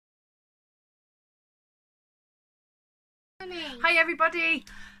Hi everybody!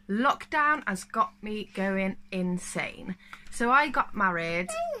 Lockdown has got me going insane. So I got married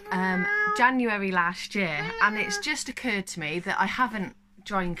January last year, and it's just occurred to me that I haven't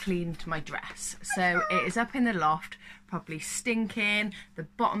dry and cleaned my dress. So it is up in the loft, probably stinking. The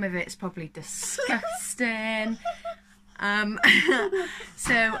bottom of it's probably disgusting.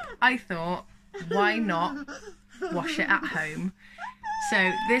 So I thought, why not wash it at home?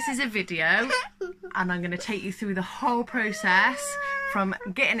 So this is a video, and I'm going to take you through the whole process from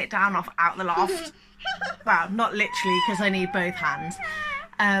getting it down out the loft. Well, not literally, because I need both hands.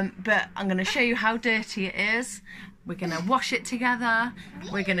 But I'm going to show you how dirty it is. We're going to wash it together.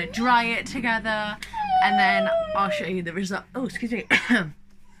 We're going to dry it together, and then I'll show you the result. Oh, excuse me.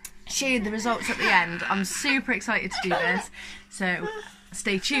 Show you the results at the end. I'm super excited to do this. So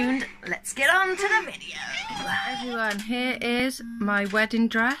stay tuned. Let's get on to the video. Everyone, here is my wedding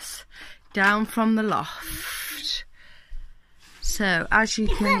dress down from the loft. So as you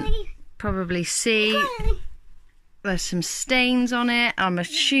can probably see, there's some stains on it. I'm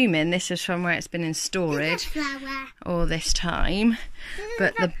assuming this is from where it's been in storage all this time.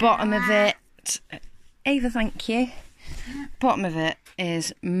 But the bottom of it, Ava, thank you. Bottom of it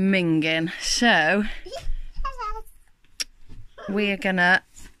is minging. So we're gonna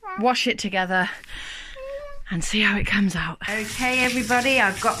wash it together and see how it comes out. Okay everybody,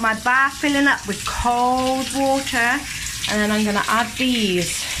 I've got my bath filling up with cold water, and then I'm gonna add these,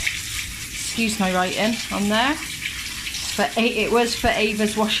 excuse my writing on there, it was for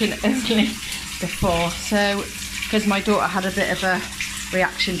Ava's washing only before, so because my daughter had a bit of a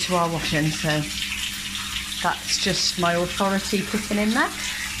reaction to our washing, so that's just my authority putting in there.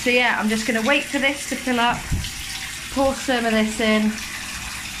 So yeah, I'm just gonna wait for this to fill up, pour some of this in,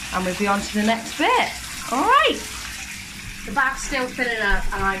 and we'll be on to the next bit. All right. The bath's still filling up,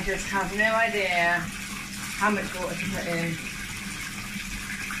 and I just have no idea how much water to put in.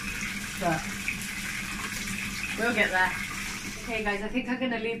 But we'll get there. Okay guys, I think I'm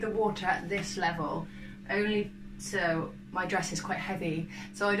gonna leave the water at this level, only so my dress is quite heavy,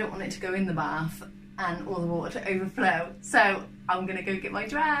 so I don't want it to go in the bath and all the water to overflow. So I'm gonna go get my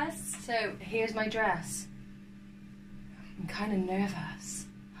dress. So here's my dress. I'm kind of nervous.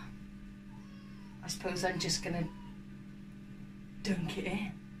 I suppose I'm just gonna dunk it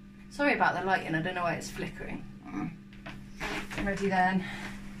in. Sorry about the lighting, I don't know why it's flickering. Ready then.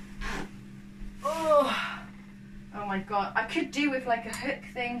 Oh my god, I could do with like a hook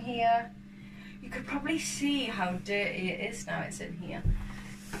thing here. You could probably see how dirty it is now it's in here.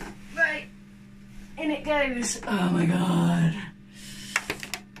 Right, in it goes. Oh my god.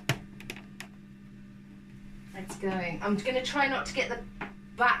 It's going. I'm going to try not to get the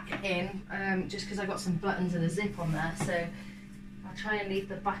back in, just because I got some buttons and a zip on there, so I'll try and leave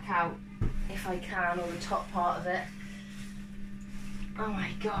the back out if I can, or the top part of it. Oh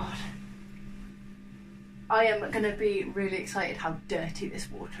my god. I am going to be really excited how dirty this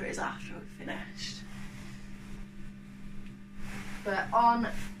water is after we've finished. But on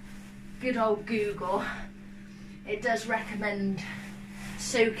good old Google, it does recommend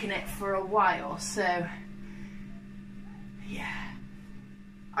soaking it for a while, so yeah,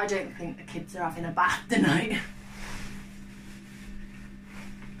 I don't think the kids are having a bath tonight.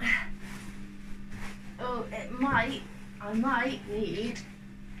 Oh, I might need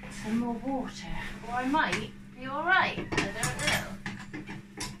some more water, or I might be alright, I don't know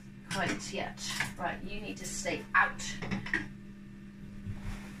quite yet. Right, you need to stay out.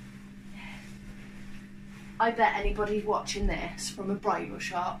 I bet anybody watching this from a bridal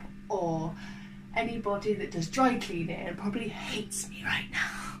shop or anybody that does dry cleaning probably hates me right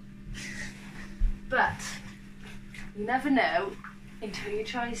now. But you never know until you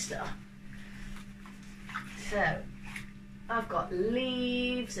try stuff. So I've got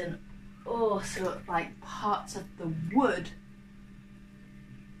leaves and also like parts of the wood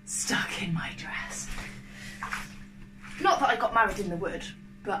stuck in my dress. Not that I got married in the wood,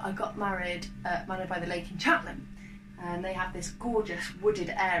 but I got married at Manor by the Lake in Cheltenham, and they have this gorgeous wooded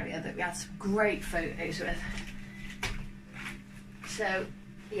area that we had some great photos with. So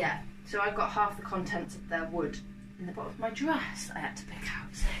yeah, so I've got half the contents of their wood in the bottom of my dress I had to pick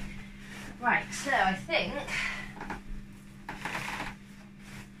out. So right, so I think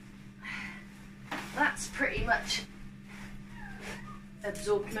that's pretty much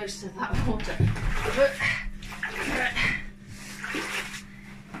absorbed most of that water.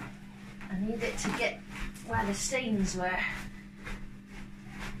 I need it to get where the stains were.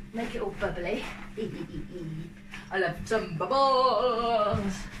 Make it all bubbly. I love some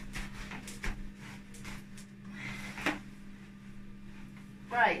bubbles.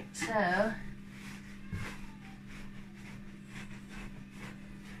 Right, so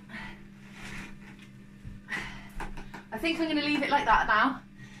think I'm going to leave it like that now.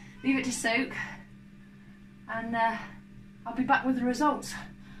 Leave it to soak. And I'll be back with the results.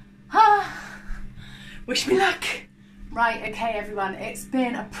 Wish me luck. Right, okay everyone, it's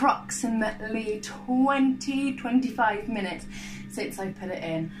been approximately 20-25 minutes since I put it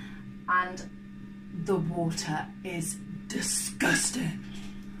in, and the water is disgusting.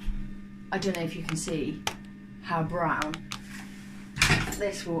 I don't know if you can see how brown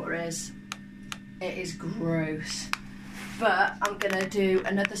this water is. It is gross. But I'm gonna do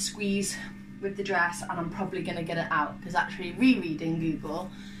another squeeze with the dress, and I'm probably gonna get it out, because actually rereading Google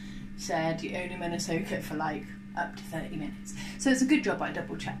said you only want to soak it for like up to 30 minutes. So it's a good job I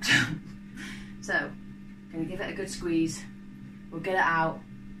double checked. So I'm gonna give it a good squeeze. We'll get it out,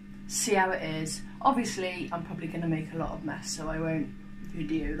 see how it is. Obviously I'm probably gonna make a lot of mess, so I won't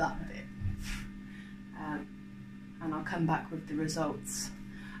video that bit. And I'll come back with the results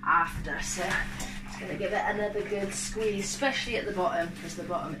after. So I'm gonna give it another good squeeze, especially at the bottom, because the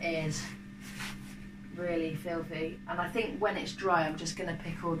bottom is really filthy. And I think when it's dry I'm just gonna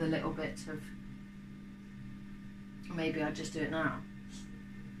pick all the little bits of, maybe I'll just do it now.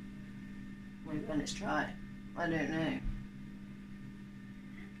 Maybe when it's dry. I don't know.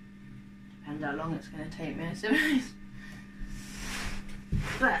 Depends how long it's gonna take me, I suppose.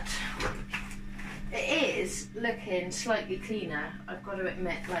 But it is looking slightly cleaner, I've got to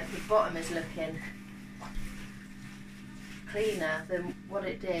admit. Like, the bottom is looking cleaner than what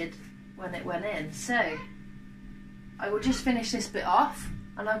it did when it went in. So I will just finish this bit off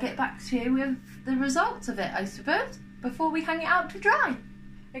and I'll get back to you with the results of it, I suppose, before we hang it out to dry.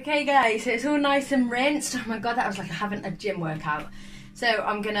 Okay guys, so it's all nice and rinsed. Oh my god, that was like having a gym workout. So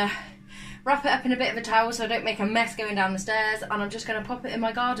I'm gonna wrap it up in a bit of a towel so I don't make a mess going down the stairs, and I'm just gonna pop it in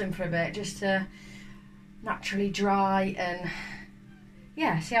my garden for a bit just to naturally dry and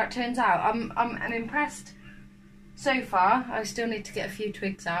yeah, see how it turns out. I'm impressed so far. I still need to get a few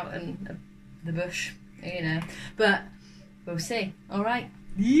twigs out and the bush, you know, but we'll see. All right,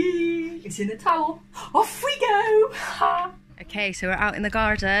 it's in a towel. Off we go. Okay, so we're out in the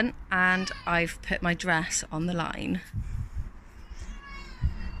garden and I've put my dress on the line.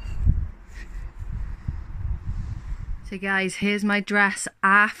 So guys, here's my dress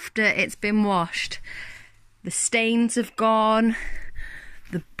after it's been washed. The stains have gone.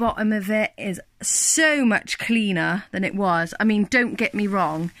 The bottom of it is so much cleaner than it was. I mean, don't get me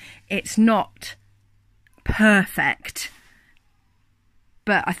wrong, it's not perfect.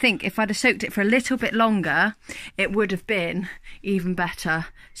 But I think if I'd have soaked it for a little bit longer, it would have been even better.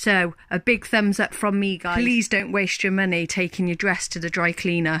 So a big thumbs up from me, guys. Please don't waste your money taking your dress to the dry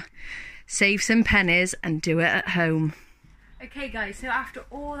cleaner. Save some pennies and do it at home. Okay guys, so after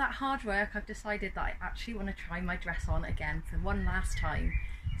all that hard work, I've decided that I actually want to try my dress on again for one last time.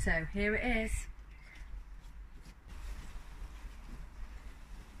 So here it is.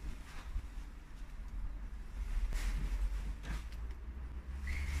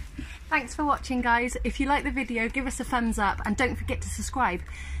 Thanks for watching guys. If you like the video, give us a thumbs up and don't forget to subscribe.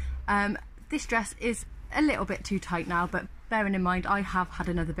 This dress is a little bit too tight now, but bearing in mind I have had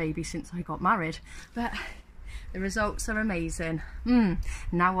another baby since I got married. But the results are amazing.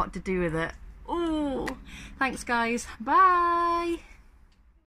 Now what to do with it? Oh, thanks guys. Bye.